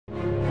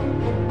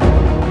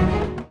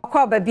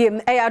makwa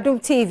babiem Adom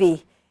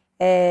TV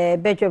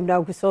Badwam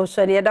na guso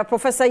so ne da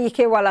Professor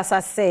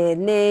Vikil say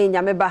ne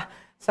nyameba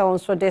so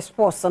so the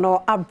sports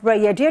no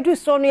abraye de du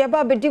so no ye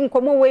ba bedi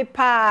nkomo we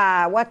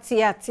pa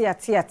wati ati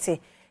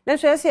na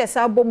so yesi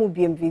esa bomu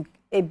biem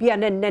bia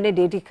na nene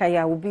de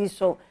dikaya obi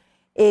so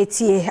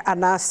etie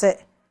anase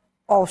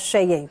all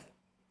shayen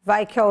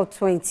Vikil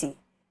 20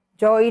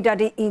 Joy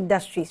Daddy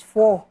Industries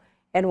 4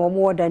 and one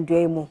more than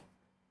demo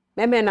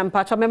meme na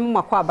mpacho meme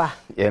makwaba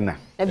ye na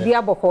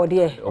bia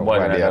bokode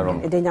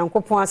e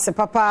nyankopon ase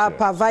papa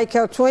pa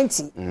Vikil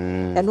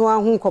 20 eno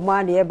ahu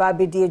nkoma na ye ba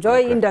bedi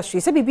Joy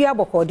Industries se bia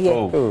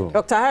bokode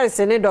Dr.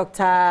 Harrison ne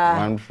Dr.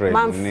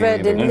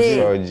 Manfred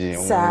ne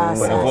sa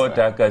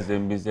water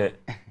kasem bi se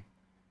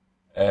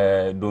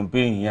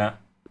dompe hia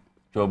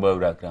choba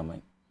wura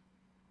kraman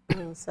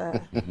sa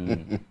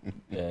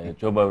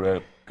choba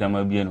wura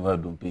kraman bi en wa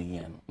dompe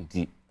hia no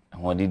nti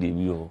ahode de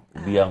bi o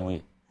bi ahu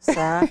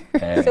Sir,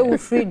 so we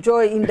free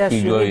Joy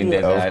Industry.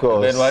 Of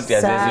course. Then what you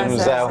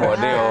say,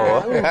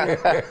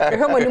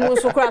 How many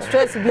months so cross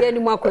stress be any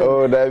more?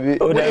 Oh,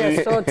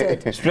 David.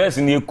 Sorted. Stress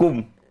in your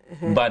cum,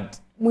 but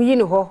we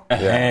know her.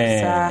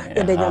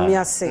 Sir, the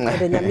Yamias.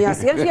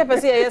 Yes, you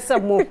say yes,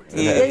 some more.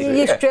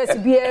 You stress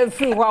be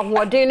free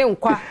one day and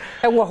qua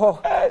and wo.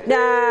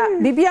 Now,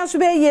 Bibia should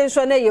be yes,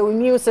 on your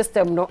immune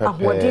system, no, and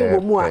what you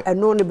more and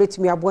no bit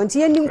me. I want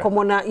to end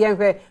common young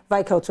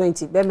Vikil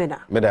 20.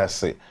 Bemena. May I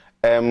say?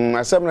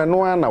 Asem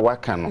no na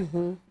waka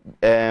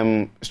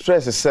no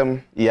stress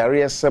sem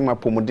yare sem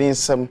apomuden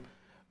sem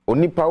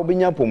onipa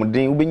obenya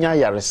apomuden obenya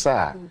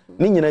yaresa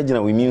ni nyina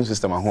gina immune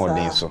system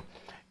ahoden so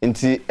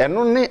nti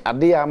eno ne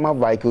ade ama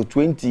Vikil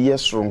 20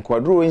 years ron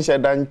kwadro nhyɛ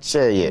dan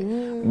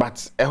kyɛye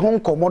but ehon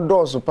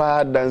komodos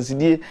pa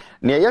dansidie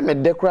ne ye me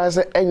dekra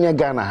se enye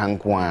Ghana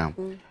hanko a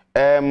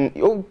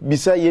o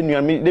bisa ye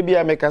nuame de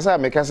bia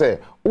mekasa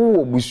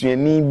wo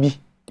busuani bi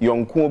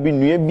yonko bi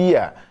nua bi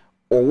a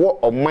owo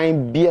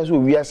oman bia so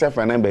wi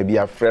asefa na ba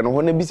bia frɛ no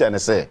ho na bisa ne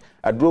sɛ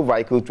adro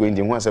Vikil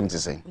 20 ho asɛm te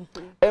sɛ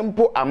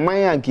empo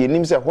aman anke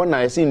nim sɛ ho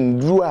na yɛse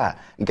ndru a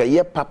nka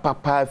ye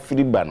papa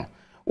firi ba no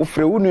wo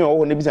frɛ wo nua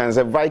ho na bisa ne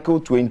sɛ Vikil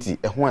 20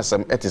 ho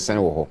asɛm te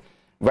sɛ wo ho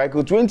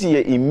Vikil 20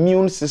 ye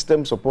immune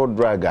system support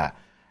drug a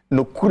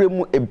no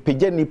kuremu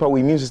epagya nipa wo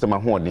immune system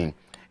ahoden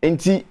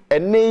enti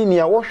ene ni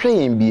a wo hwɛ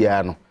yen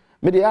bia no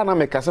me de ya na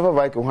me kasa fa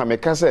Vikil ho a me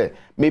kasa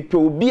me pe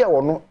obi a wo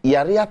no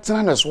yare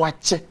atena ne so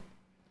akye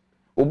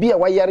obi a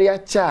wayare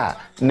acha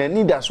na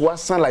nidas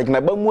wasan like na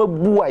ba mu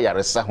abu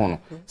ayaresa ho no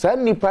sa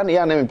nipa na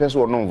ya na mepese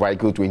wo no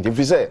Vikil 20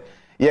 fi se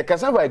ye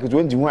kasa Vikil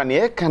 20 ho na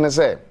ye kan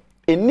se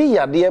eni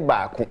yade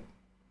baako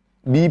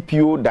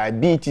BPO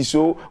diabetes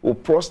o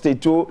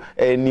prostate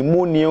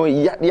pneumonia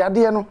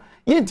yade no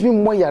ye ntimi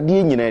mo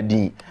yade nyina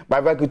din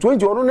ba Vikil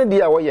 20 ono ne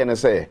dia wo ye ne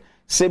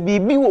se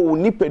bibi wo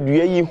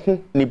nipadua yi ho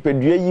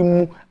nipadua yi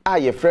mu a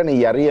ye frɛ ne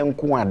yare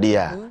nko ade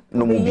a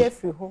no mu bi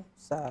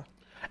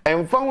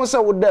emfa ho se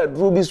wo da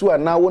duro bi so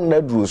ana wo na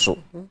duro so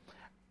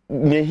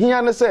me hia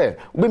ne se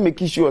wo be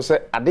make sure se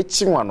ade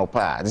chinwa no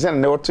pa de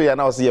na woto ya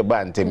na wo se ye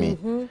ba ntemi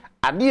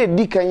ade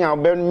edi kan ya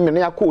be me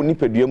ne akọ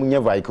nipadua mu nya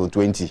Vikil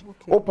 20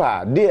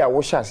 opa de a wo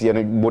hyase ye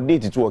no body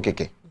titu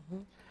okeke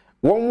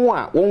won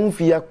a won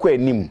fi akọ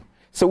anim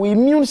se wo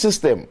immune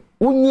system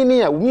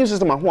unyini a immune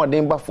system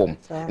ahoden ba fom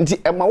nti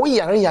ema wo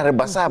yare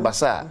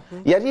basa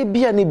yare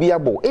bia ne bia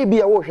bo e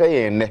bia wo hwe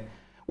ye ne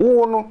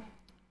wo no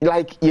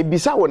like ye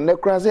bisa won ne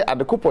kra se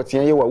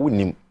adekopotian ye wa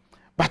wonim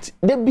but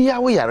de bia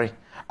wo yare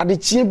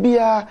adechie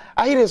bia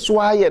ayire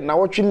so aye na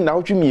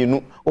wotwe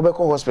mienu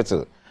obekọ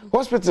hospital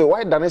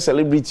why done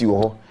celebrity wo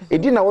ho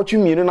edi na wotwe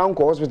mienu na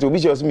nko hospital obi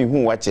che me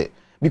hu wache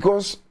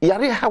because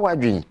yare how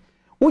adwen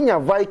unya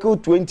Vikil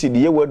 20 de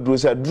ye waduro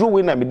se duro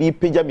we na me di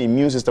pagya me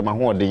immune system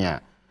ahoden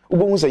a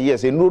ubohu se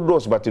yes no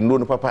dose but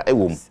no papa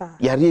ewom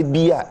yare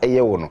bia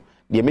eye wo no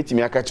de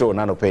metimi aka che wo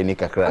na no pa ni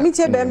kakra mi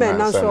tie be me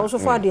na so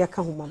fa de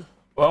aka ho mam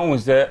wan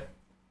se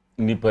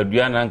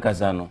nipadua na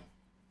nkasa no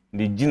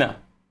de gina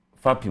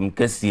fapim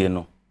kese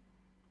no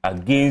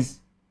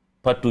against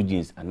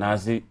pathogens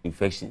and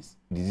infections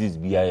disease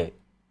bia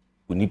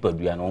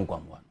nipadua no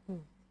nkwamwa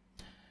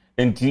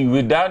until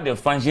without the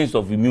functions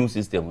of immune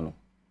system no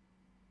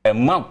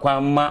emma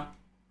kwama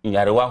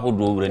yarewa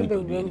hodo wura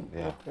nipadua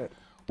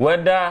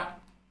whether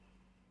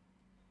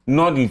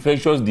not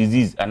infectious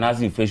disease and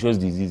infectious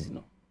disease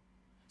no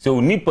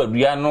so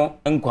nipadua no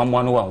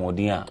nkwamwa no wa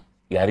hodin a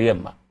yare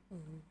emma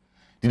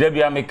did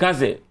be a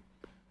cancer,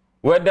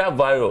 whether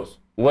virus,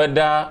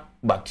 whether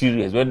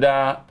bacteria,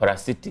 whether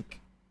parasitic,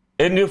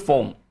 any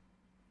form,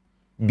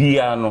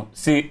 biano,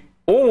 say,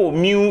 oh,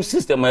 immune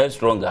system is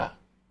stronger.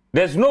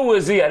 There's no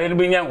way say you're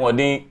being young or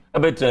they a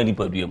better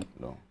podium.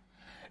 No.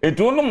 It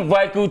will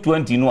Vikil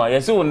 20 no, I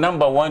say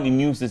number 1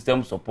 immune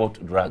system support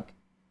drug.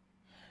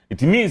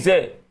 It means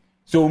say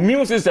so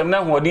immune system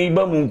now what they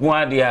ba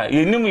munku dia,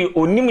 you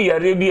onimi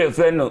yare bi e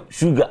friend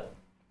sugar.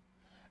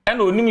 And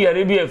onim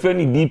yare bi efe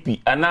ni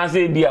BP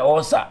anase bia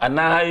ulcer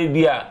anaha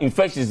bia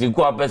infections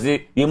ko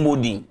apese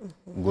yemodin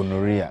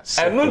gonorrhea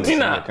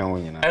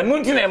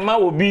enuntina ma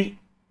obi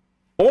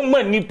o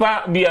ma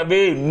nipa bia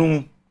be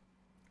num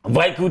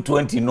Vikil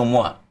 20 no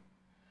mo a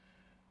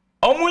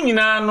omu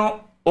nyina no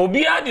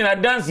obi ade na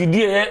dance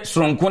die ye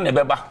soronko ne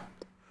beba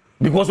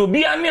because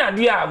obi ane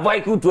ade a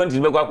Vikil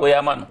 20 be kwa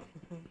koya ma no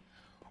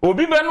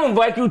obi be no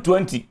Vikil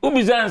 20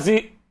 obi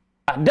zansi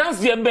a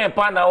dance ye be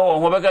pa na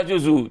ho beka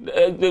chosu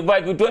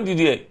Vikil 20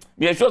 die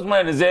the short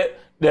man say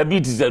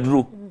diabetes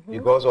aduro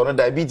because ono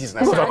diabetes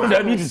na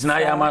diabetes na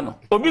ya ma no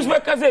obi so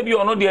beka say bi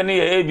ono de ne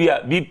ye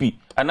bia BP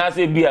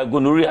anase bia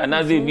gonorrhea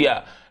anase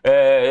bia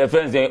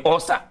friends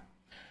ulcer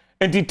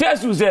and it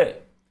tells you say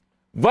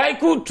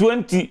Vikil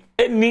 20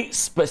 any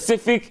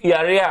specific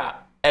area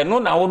eno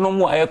na wono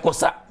mu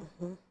ayekosa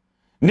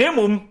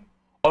nemum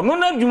ono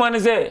na dwuma ne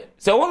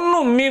se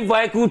wono mi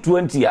Vikil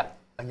 20 a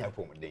anya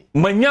pomden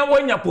manya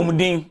wanya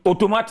pomden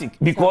automatic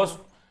because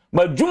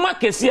ma dwuma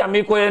kesi a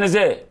me koye ne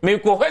se me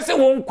ko hwese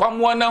won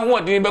kwamwa na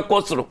ho de be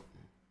kosoro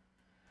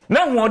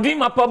na hodi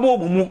mapabo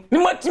mu ni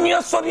matimi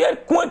asori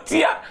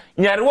kwatia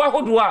nyarewa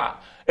hodo a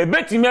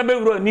ebetimi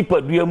abewuro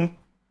nipadua mu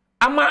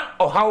ama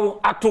ohaw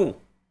ato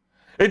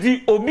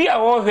eti obi a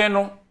wo hwe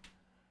no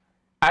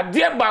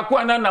ade ba ko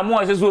ana na mo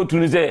asese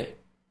otunu se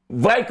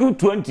Vikil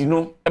 20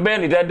 no ebe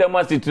ni dada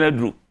ma sitina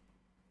duro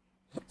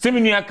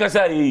semini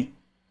akasa yi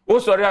o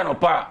sori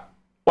anopa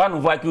one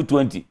Vikil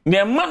 20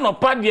 ne ma no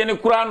pa de ne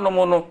kura no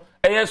mo no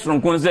eye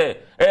sonkon se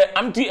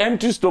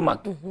empty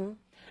stomach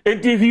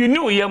and if you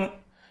knew yam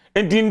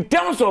and in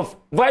terms of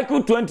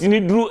Vikil 20 ni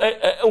duro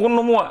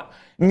wono mo a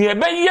ne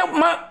ebe ye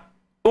ma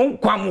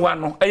onkwamwa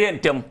no eye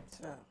ntem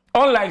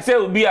unlike say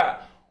obi a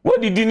what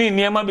did you need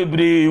niema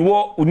bebre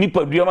wo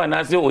onipadua ma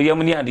na say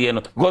oyam ni ade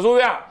no because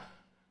we are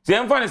say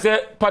emfa ne say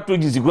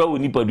pathogens gwa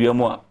onipadua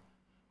mu a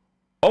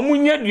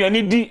omunya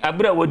duane di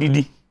abra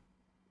wadidi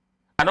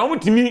ana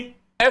omutimi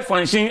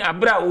function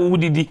abra wo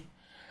didi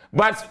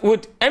but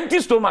with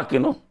empty stomach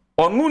no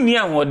onu ni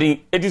anwodin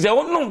it is a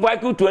wonu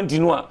Vikil 20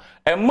 no a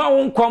emma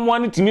won kwamwa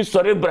ne timi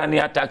sore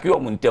brane attack yo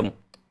muntem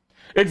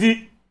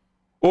eti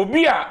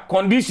obi a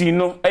condition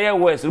no eye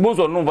worse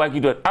bozo no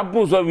Vikil 20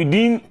 abozo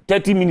within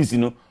 30 minutes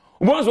no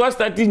once we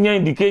start nya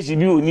indication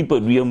bi oni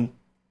padua mu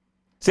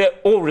say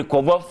o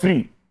recover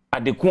free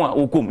adekun a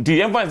okom ti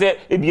yemfa say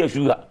e bia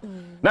sugar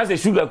na say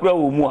sugar kura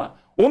wo mu a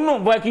onno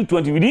Vikil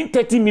 20 within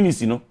 30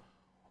 minutes no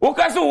o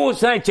ka so wo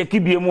say check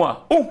bi mu a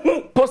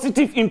o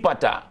positive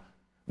impact a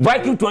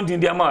Vikil 20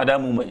 ndi ama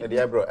adamu mu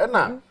yeah bro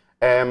na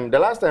the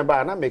last time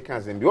ba na make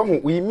sense bi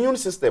wo immune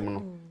system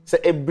no say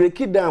e break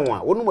it down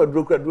a wonu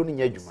maduro kura duro ni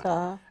nya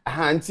adwuma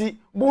aha nti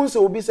bon say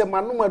obi say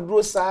manu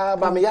maduro saa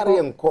ba me yare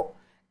enko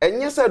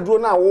enye say duro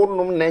na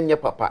wonum na enye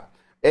papa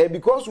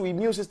because we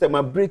immune system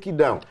a break it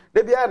down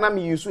they be na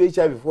me use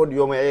HIV for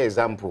the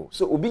example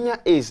so obinya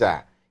AIDS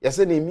a ya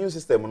say the immune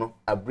system no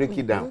a break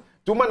it down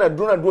tuma na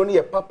duro no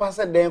ye papa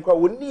say den kwa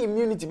woni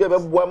immunity be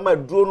beboa ma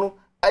duro no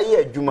aye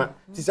adwuma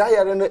ti say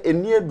yare no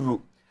eni aduro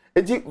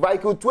enti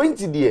Vikil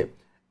 20 de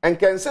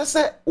enkense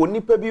say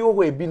onipa bi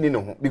wo ebi ni ne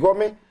ho because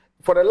me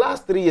for the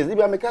last 3 years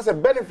ibi ameka say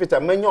benefit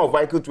amanya of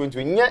Vikil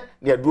 20 nya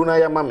ne aduro na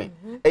ya mame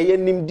eye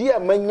nimdi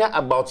amanya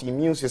about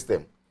immune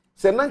system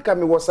se nanka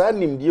me wosa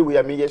nimdie we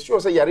ya me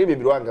sure say yare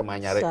bebiro anga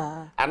manyare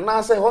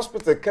ana say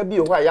hospital ka bi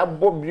ho ya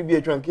bob biribi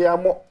atwanke ya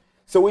mo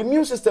se we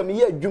immune system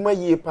ye adwuma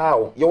ye pa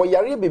o ye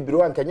yare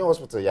bebiro anga nya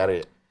hospital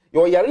yare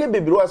ye yare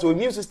bebiro as we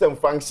immune system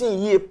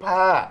function ye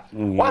pa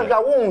wanga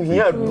won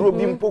hia duro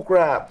bi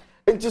mpokra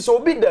enti so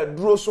obi da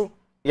duro so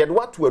ye de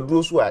watu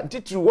aduro so a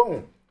ntitiri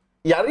won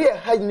yare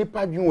ha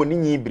nipa dwun woni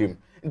nyi ibrim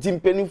nti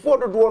mpanifo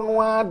dodo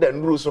no a da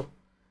duro so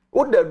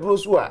o da duro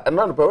so a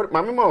na no pa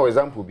mame ma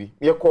example bi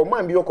ye ko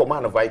man bi o ko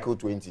man Vikil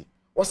 20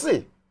 o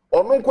se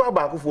onu nko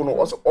abaakofo no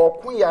o se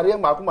okun yare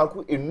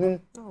maako enum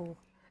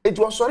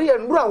eti o sori ya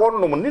nduru a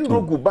wonnom ni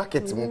nduru gu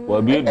bucket mu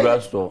wa bi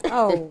drugstore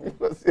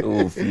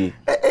oh fi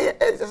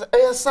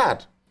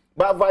sad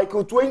but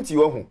Vikil 20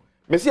 o hu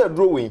me se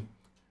aduro we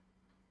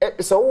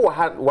so wo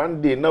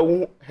one day na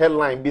wo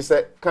headline bi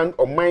se kan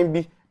o man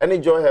bi any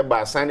joy her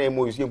ba sign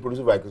mo you see produce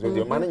Vikil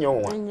 20 man nya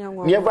wo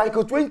ne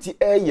Vikil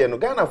 20 ye no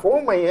Ghana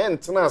for man ye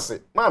ntena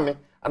ase mame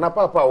ana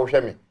papa wo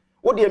hwe me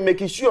wo de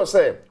make sure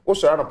say wo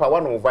sora no pa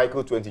one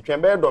Vikil 20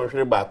 twen be don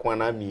hwere ba ko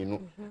na mienu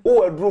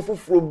wo aduro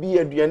foforo bi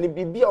aduane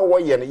bibia wo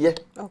ye ne ye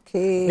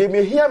okay de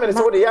me hear me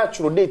say wo de ya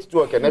churo date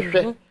to okay na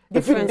hwe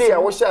if day a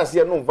wo sha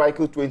ase no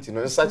Vikil 20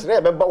 no nsachire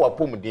e be ba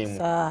wapom den mu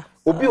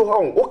obi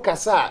ho wo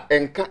kasa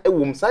enka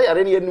ewum sa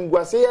yare ne yanim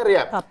guase yare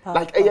a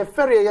like e ye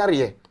fere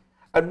yare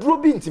aduro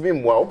bi ntimi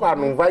mwa wo pa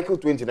no Vikil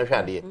 20 na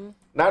hwade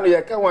na no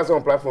ye ka ho ase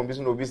on platform bi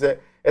so no bi se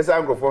esa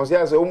agrofon se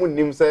ase o mu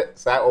nim se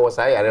sa o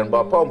sa yare no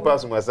ba pa on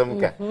pass mu asem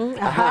ka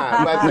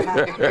aha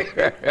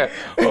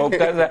o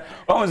kaza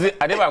o se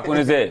ade ba ko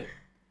ne se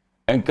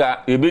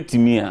enka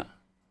ebetimi a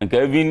enka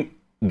even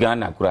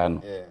Ghana kura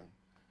no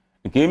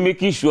nke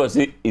make sure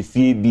say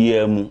efie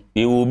bia mu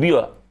e will be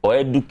or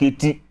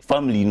educate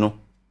family no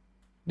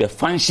the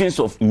functions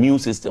of immune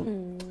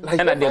system like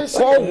and the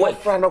core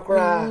work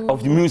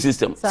of the immune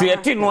system see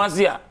it no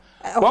ase a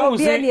one will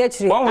say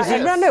yes one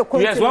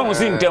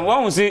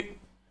will say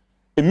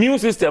immune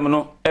system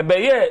no e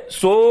be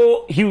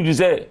so huge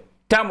say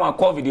time of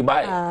COVID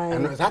by.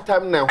 And that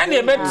time now. And the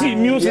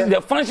immune system,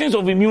 the functions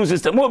of immune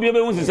system. More be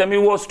able to say me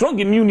was strong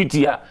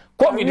immunity.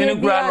 COVID in the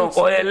ground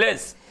or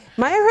less.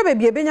 My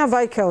baby benya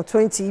Vikil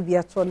 20 be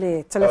at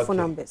telephone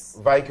numbers.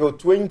 Vikil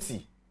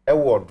 20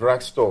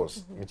 drug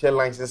stores, Michelle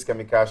licensed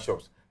chemical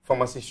shops,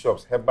 pharmacy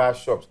shops, herbal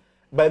shops.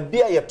 But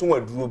beer ya to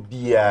aduro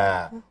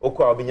beer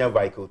okwa benya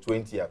Vikil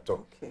 20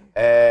 ato.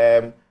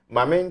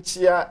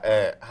 Mamenchia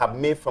have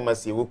made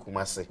pharmacy wo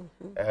Kumase.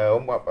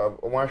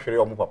 Omo hwere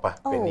omo papa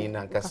peni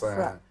na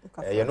nkasa.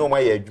 You know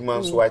my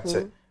adwuma so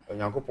ache.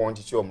 Onyankopon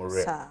chichi omo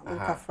re.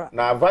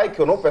 Na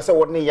Vikil no pese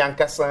wo ne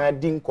yankasa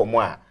di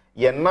nkomo a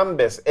your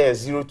numbers are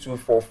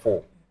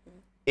 0244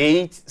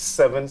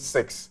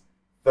 876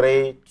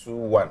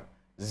 321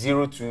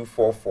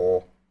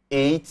 0244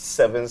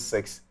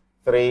 876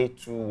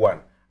 321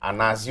 and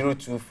now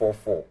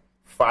 0244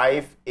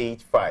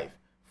 585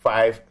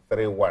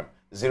 531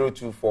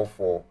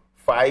 0244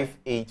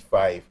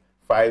 585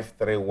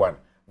 531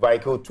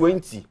 Vikil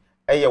 20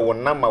 your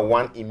number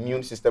 1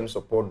 immune system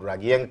support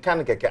drug. Yen can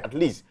at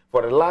least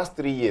for the last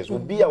 3 years will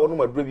be our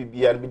number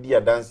be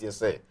a dance you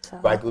say.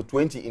 Vikil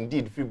 20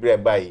 indeed free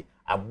bread by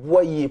a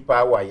boy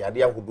power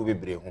yadia who do be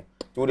brave.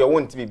 To the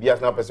one to be as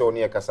now person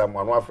near Casam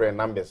one friend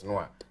numbers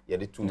no ya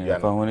the 2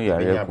 and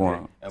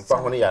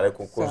Fahoni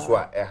Yareko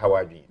Koswa a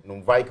Hawaii. No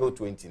Vikil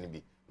 20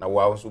 be. Na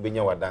wa so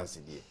benya wa dance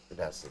die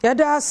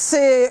yada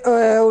se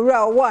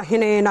ura wa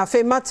hene na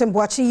fe Martin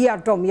Boachi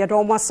Adom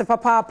yadom wase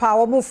papa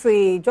wo mu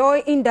free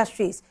Joy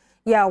Industries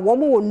ya wo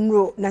mu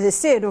nro na se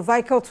say no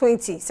Vikil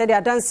 20 said the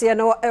dance ya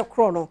no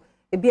ekro no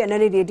e bia na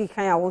ne de di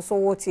kan ya wo so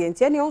wo tie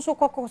ntia ne wo so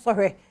kokko so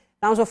hwe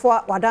na so fo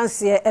wa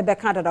dance e be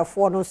kan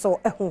dadafo no so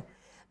eho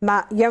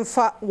ma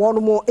yemfa wo no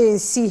mo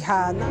ensi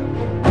ha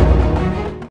na